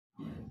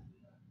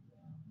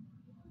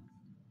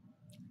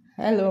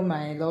Hello,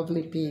 my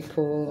lovely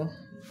people.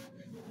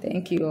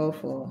 Thank you all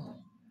for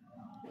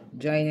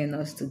joining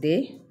us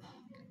today.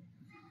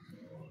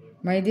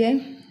 My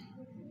dear,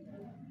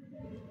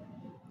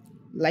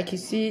 like you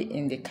see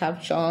in the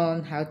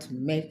caption, how to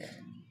make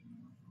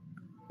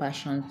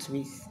passion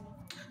twist.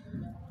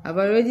 I've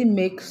already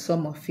made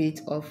some of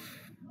it off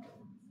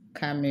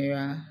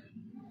camera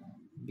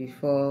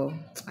before.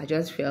 I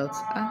just felt,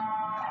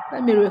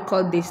 let me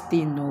record this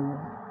thing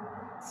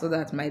so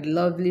that my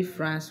lovely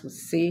friends will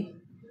see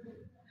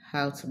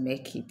how to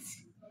make it.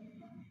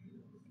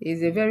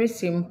 It's a very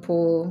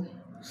simple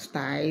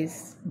style.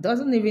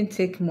 Doesn't even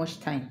take much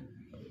time.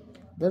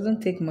 Doesn't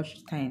take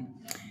much time.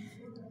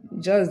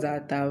 Just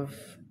that I've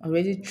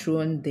already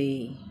thrown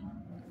the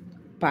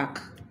pack.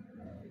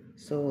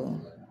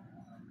 So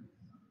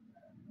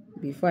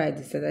before I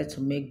decided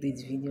to make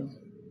this video,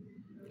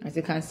 as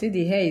you can see,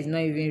 the hair is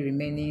not even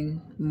remaining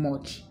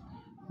much,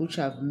 which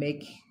I've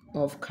made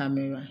off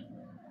camera.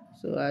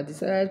 So I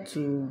decided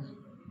to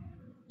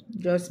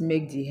just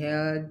make the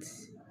hair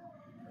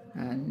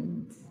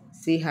and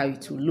see how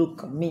it will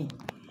look on me.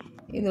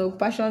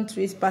 Passion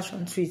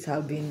twist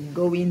have been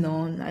going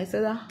on. I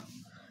said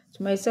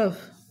to myself,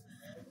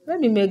 let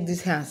me make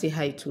this hair and see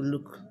how it will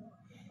look.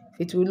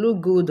 If it will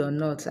look good or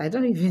not, I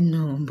don't even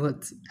know,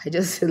 but I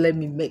just said let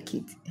me make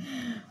it.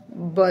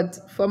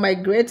 But for my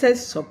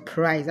greatest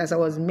surprise, as I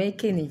was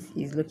making it,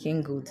 it's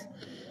looking good.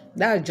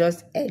 That's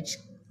just edge,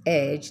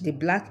 the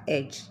black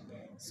edge.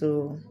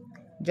 So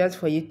just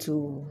for you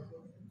to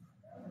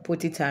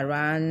put it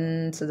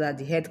around so that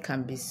the head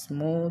can be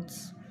smooth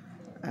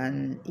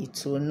and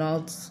it will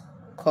not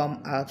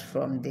come out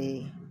from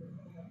the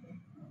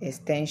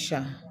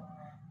extension,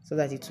 so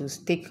that it will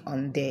stick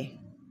on there,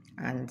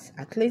 and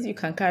at least you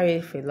can carry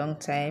it for a long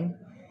time,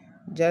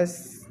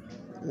 just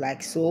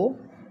like so.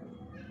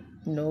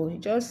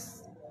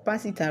 Just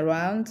pass it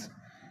around.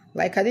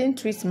 Like I didn't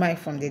twist mine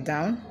from the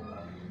down.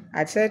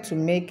 I tried to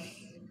make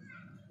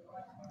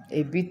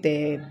a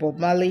bit Bob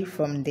Marley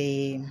from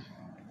the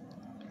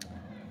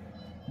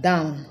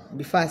down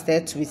before I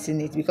started twisting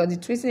it, because the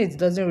twisting it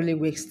doesn't really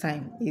waste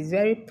time. It's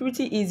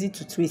pretty easy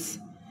to twist.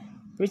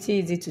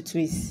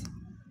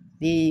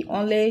 The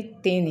only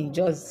thing is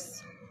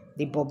just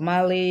the Bob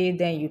Marley,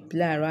 then you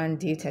play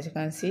around it. As you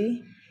can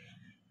see,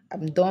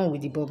 I'm done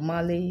with the Bob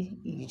Marley.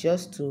 You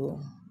just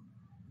to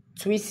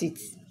twist it.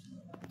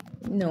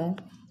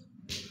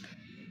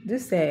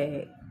 This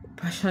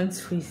passion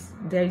twist,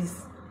 there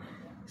is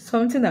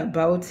something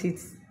about it.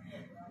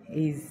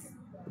 Is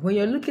when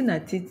you're looking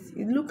at it,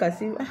 it looks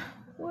as if,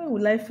 when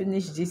will I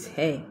finish this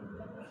hair?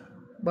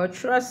 But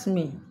trust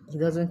me, it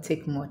doesn't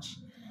take much,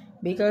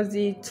 because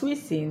the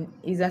twisting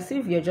is as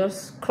if you're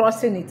just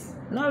crossing it.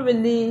 Not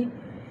really,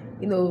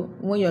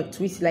 when you're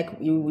twisting, like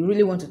you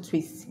really want to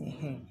twist.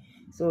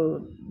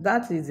 So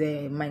that is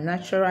my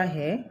natural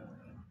hair.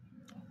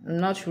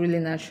 Not really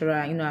natural.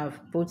 I've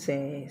put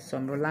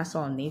some relaxer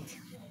on it,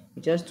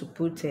 just to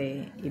put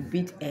a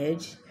bit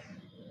edge,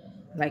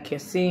 like you're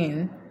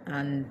seeing,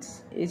 and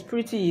it's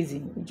pretty easy.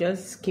 You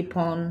just keep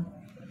on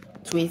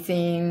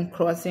twisting,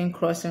 crossing.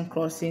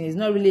 It's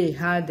not really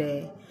hard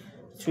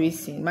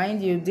twisting.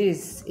 Mind you,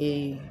 this is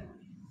a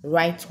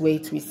right way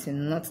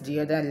twisting, not the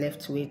other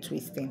left way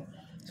twisting,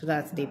 so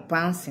that the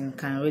bouncing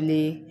can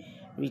really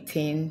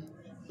retain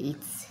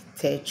its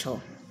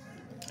texture.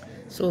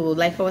 So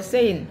like I was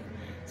saying,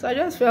 so I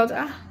just felt,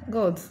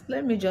 God,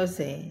 let me just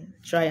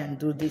try and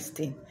do this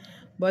thing.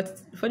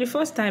 But for the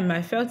first time,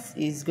 I felt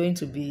it's going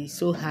to be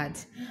so hard.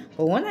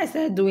 But when I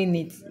started doing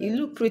it, it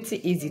looked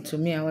pretty easy to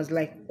me. I was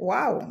like,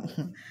 wow,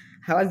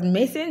 I was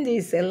missing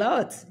this a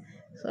lot.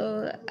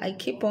 So I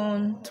keep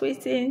on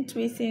twisting.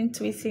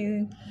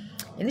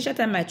 Initial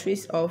time I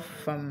twist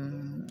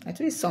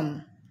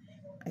some,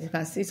 as you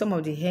can see, some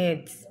of the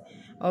heads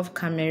off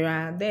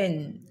camera.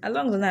 Then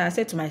along the line, I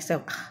said to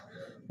myself,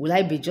 will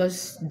I be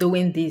just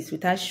doing this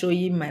without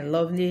showing my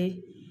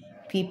lovely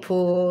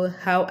people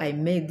how I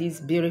made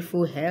this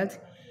beautiful head?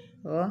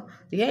 The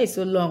hair is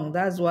so long.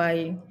 That's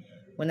why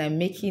when I'm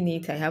making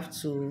it, I have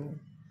to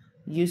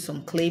use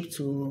some clip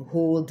to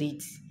hold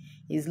it.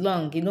 It's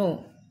long,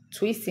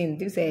 twisting.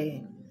 This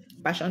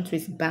passion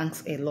twist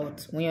bangs a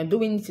lot. When you're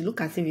doing it, you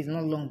look as if it's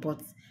not long, but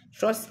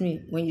trust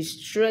me, when you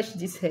stretch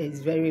this hair,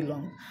 it's very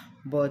long.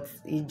 But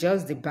it's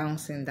just the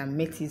bouncing that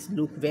makes it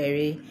look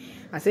very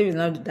as if it's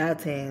not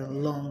that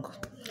long.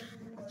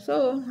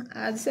 So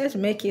I decided to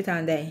make it,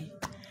 and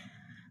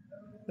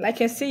like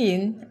you're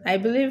seeing, I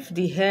believe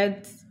the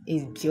head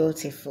is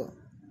beautiful.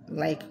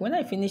 Like when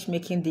I finished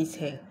making this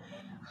hair,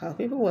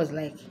 people was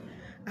like,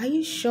 are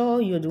you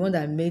sure you're the one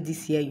that made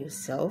this hair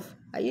yourself?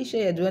 Are you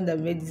sure you're the one that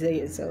made this hair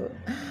yourself?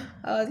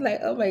 I was like,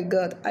 oh my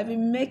God, I've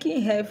been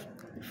making hair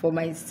for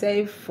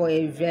myself for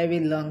a very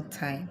long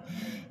time.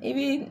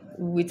 Even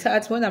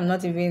without, when I'm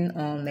not even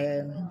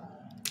on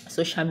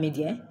social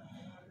media,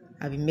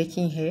 I've been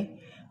making hair.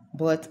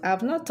 But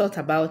I've not thought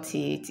about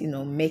it,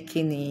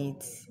 making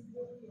it,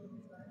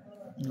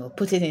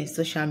 put it in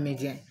social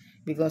media.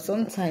 Because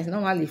sometimes,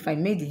 normally, if I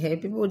made the hair,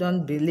 people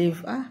don't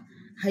believe,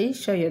 are you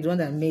sure you're the one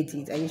that made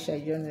it? Are you sure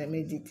you're the one that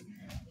made it?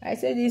 I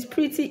said it's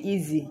pretty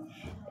easy.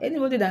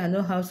 Anybody that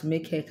know how to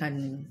make hair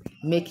can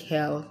make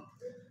hair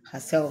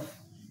herself.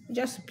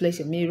 Just place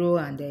a mirror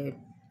and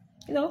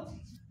you know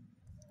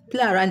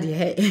play around the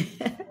hair.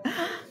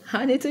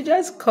 And it will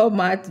just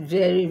come out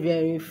very,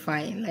 very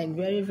fine, like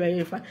very,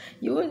 very fine.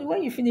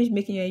 When you finish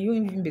making hair, you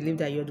won't even believe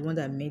that you're the one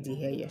that made the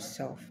hair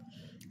yourself.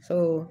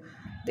 So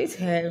this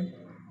hair,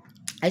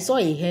 I saw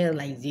a hair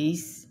like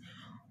this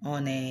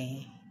on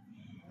a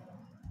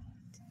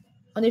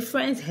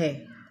friend's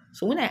hair.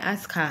 So when I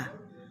asked her,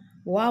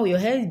 wow, your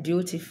hair is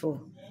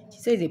beautiful. She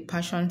said it's a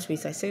passion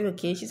twist. I said,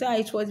 okay. She said,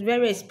 it was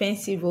very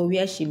expensive or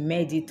where she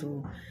made it.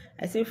 Oh.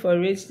 I said, for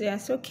real? She said, I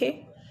said,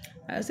 okay.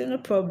 I said, no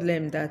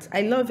problem. That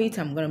I love it.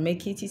 I'm going to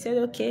make it. He said,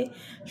 okay.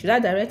 Should I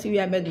direct you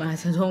where I made my hair? I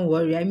said, don't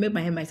worry. I made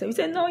my hair myself. He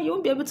said, no, you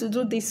won't be able to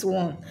do this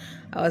one.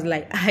 I was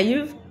like, are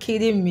you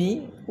kidding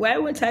me? Why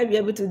won't I be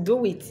able to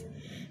do it?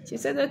 She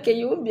said, okay,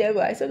 you won't be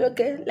able. I said,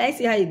 okay, let's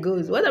see how it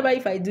goes. What about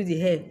if I do the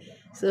hair?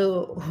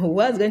 So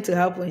what's going to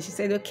happen? She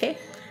said, okay,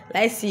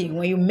 let's see.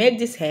 When you make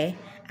this hair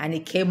and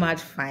it came out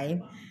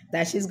fine,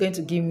 that she's going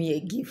to give me a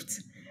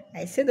gift.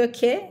 I said,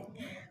 okay.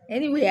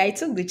 Anyway, I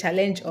took the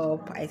challenge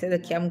up. I said,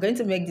 okay, I'm going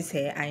to make this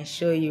hair and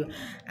show you.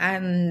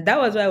 And that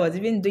was what I was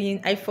even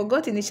doing. I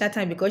forgot initial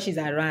time because she's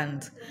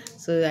around.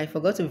 So I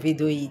forgot to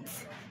video it.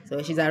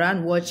 So she's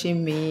around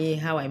watching me,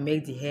 how I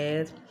make the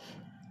hair.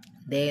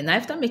 Then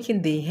after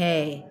making the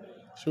hair,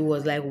 she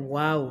was like,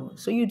 wow,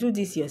 so you do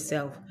this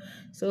yourself.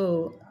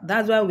 So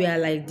that's why we are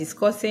like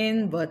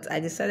discussing, but I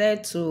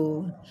decided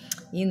to,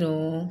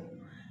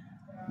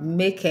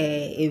 make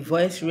a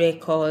voice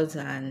record,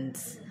 and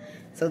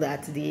so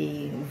that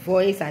the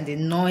voice and the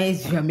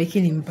noise you are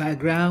making in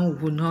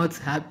background will not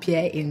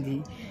appear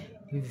in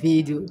the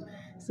video.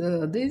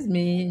 So this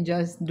me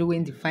just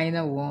doing the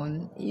final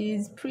one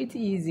is pretty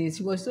easy.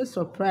 She was so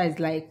surprised,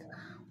 like,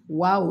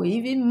 wow,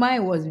 even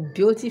mine was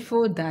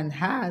beautiful than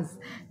hers.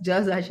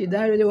 Just that she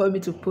didn't really want me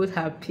to put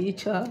her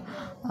picture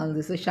on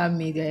the social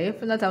media.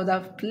 If not, I would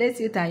have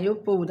placed it and you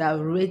people would have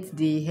rated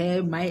the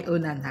hair, my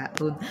own and her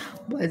own.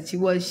 But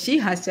she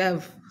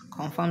herself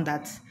confirmed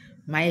that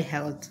my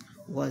health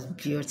was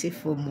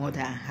beautiful more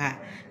than her.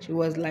 She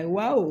was like,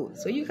 wow,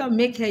 so you can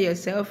make hair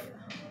yourself.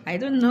 I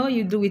don't know,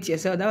 you do it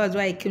yourself. That was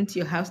why I came to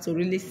your house to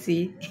really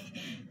see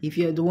if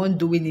you're the one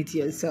doing it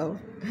yourself.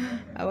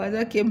 I was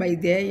okay, my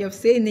dear, you've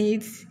seen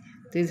it.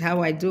 This is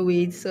how I do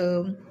it.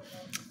 So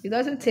it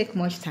doesn't take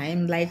much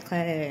time. Like,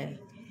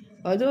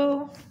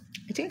 although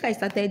I think I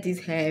started this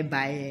hair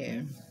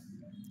by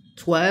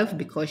 12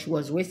 because she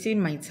was wasting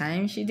my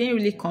time. She didn't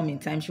really come in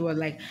time. She was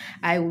like,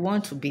 I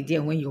want to be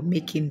there when you're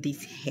making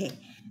this hair.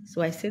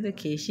 So I said,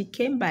 okay. She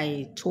came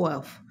by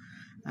 12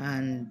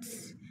 and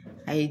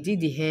I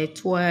did the hair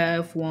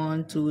 12,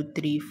 1, 2,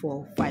 3,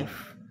 4,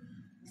 5,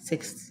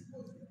 6.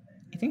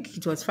 I think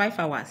it was 5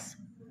 hours.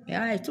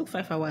 Yeah, it took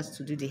 5 hours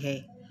to do the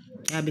hair.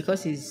 Yeah,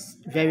 because it's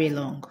very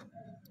long.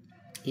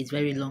 It's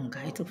very long.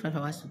 I took 5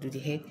 hours to do the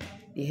hair.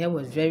 The hair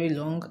was very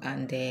long,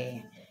 and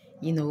I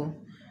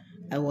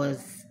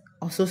was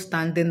also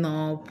standing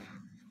up,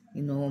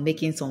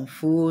 making some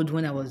food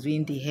when I was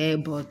doing the hair,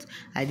 but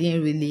I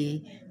didn't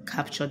really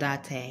capture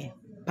that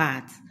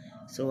part.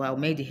 So I'll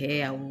make the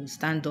hair, I will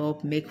stand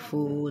up, make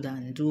food,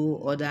 and do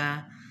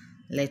other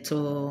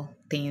little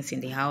things in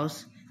the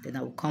house. Then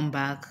I will come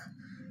back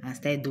and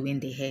start doing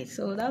the hair.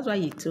 So that's why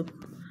it took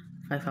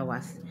 5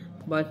 hours.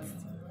 But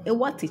it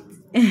worth it.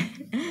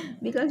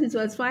 Because it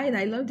was fine.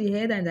 I loved the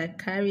hair and I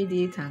carried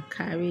it.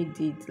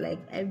 Like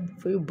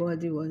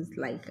everybody was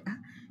like,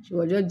 she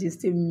was just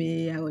gisting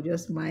me. I was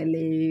just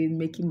smiling,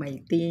 making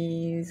my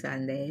things,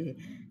 and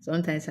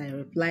sometimes I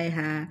reply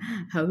her.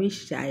 I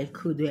wish I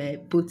could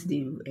put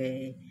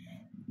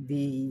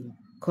the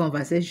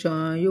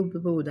conversation. You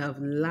people would have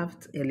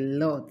laughed a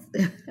lot.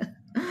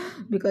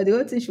 Because the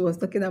whole thing she was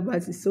talking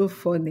about is so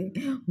funny,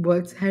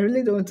 but I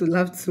really don't want to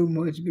laugh too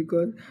much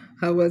because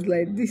I was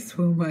like, this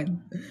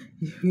woman,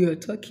 you're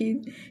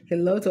talking a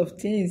lot of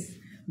things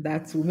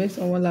that will make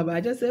someone laugh.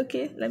 I just said,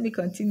 okay, let me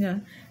continue.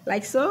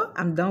 Like, so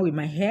I'm done with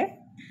my hair.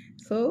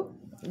 So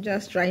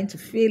just trying to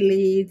feel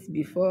it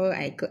before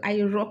I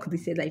rock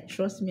this hair. Like,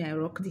 trust me, I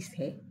rock this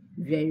hair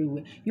very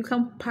well. You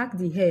can pack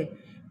the hair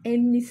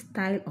any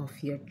style of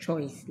your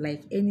choice.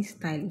 Like any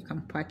style, you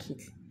can pack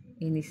it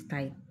any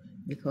style,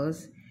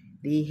 because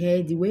the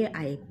hair, the way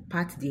I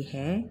part the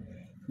hair,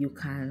 you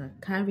can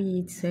carry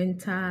it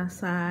center,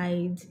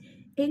 side,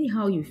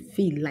 anyhow you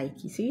feel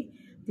like. You see,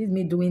 this is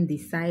me doing the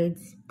side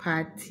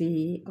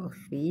party of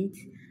it,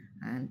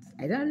 and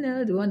I don't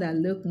know the one that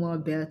look more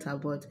better,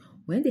 but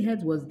when the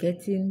head was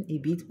getting a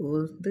bit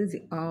old, this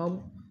is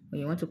all when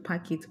you want to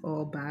pack it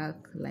all back.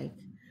 Like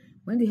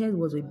when the hair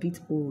was a bit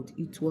old,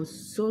 it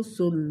was so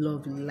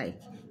lovely. Like,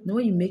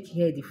 when you make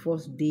hair the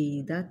first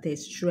day, that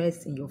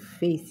stress in your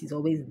face is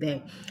always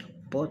there.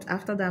 But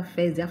after that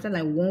first day, after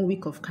like 1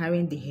 week of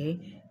carrying the hair,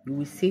 you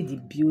will see the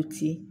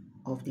beauty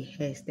of the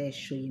hair start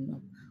showing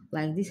up.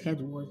 Like, this head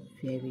was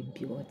very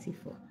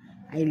beautiful.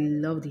 I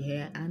love the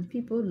hair and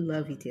people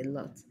love it a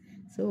lot.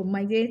 So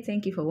my dear,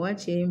 thank you for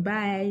watching.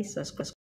 Bye. Subscribe.